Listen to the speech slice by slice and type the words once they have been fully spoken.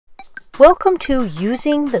Welcome to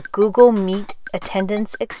using the Google Meet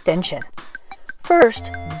attendance extension.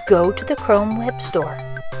 First, go to the Chrome Web Store.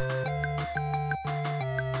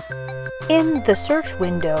 In the search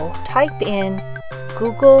window, type in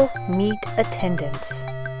Google Meet Attendance.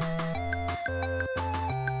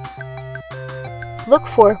 Look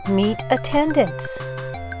for Meet Attendance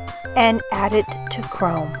and add it to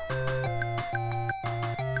Chrome.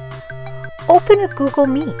 Open a Google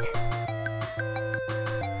Meet.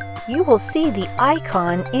 You will see the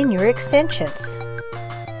icon in your extensions.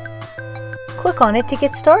 Click on it to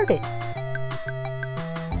get started.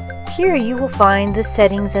 Here you will find the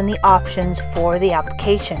settings and the options for the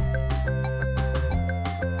application.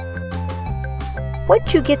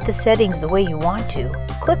 Once you get the settings the way you want to,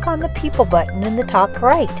 click on the People button in the top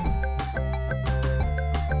right.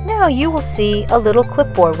 Now you will see a little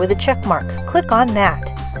clipboard with a check mark. Click on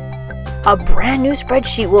that. A brand new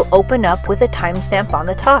spreadsheet will open up with a timestamp on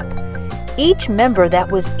the top. Each member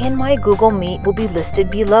that was in my Google Meet will be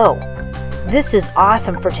listed below. This is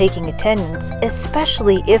awesome for taking attendance,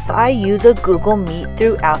 especially if I use a Google Meet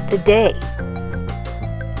throughout the day.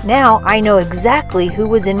 Now I know exactly who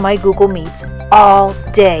was in my Google Meets all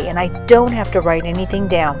day, and I don't have to write anything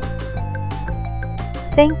down.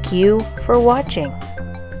 Thank you for watching.